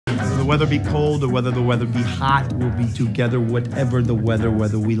weather be cold or whether the weather be hot, we'll be together whatever the weather,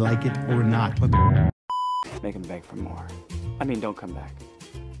 whether we like it or not. Make him beg for more. I mean, don't come back.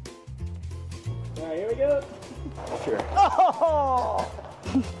 All right, here we go. Sure. Oh!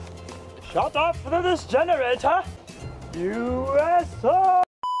 Shut off this generator. USA!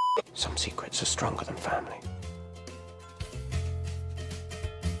 Some secrets are stronger than family.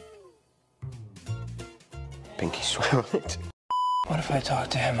 Pinky swear on it. What if I talk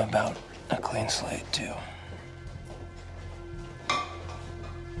to him about a clean slate, too?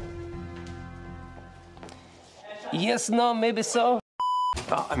 Yes, no, maybe so.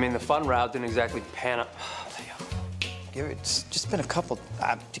 Well, I mean, the fun route didn't exactly pan out. Gary, it's just been a couple.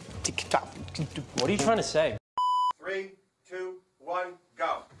 What are you trying to say? 3, 2, 1,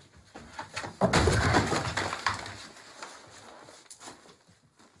 go.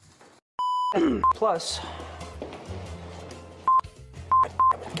 Plus,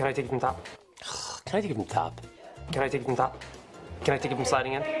 can I take it from top? Can I take it from top? Can I take it from top? Can I take it from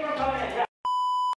sliding in?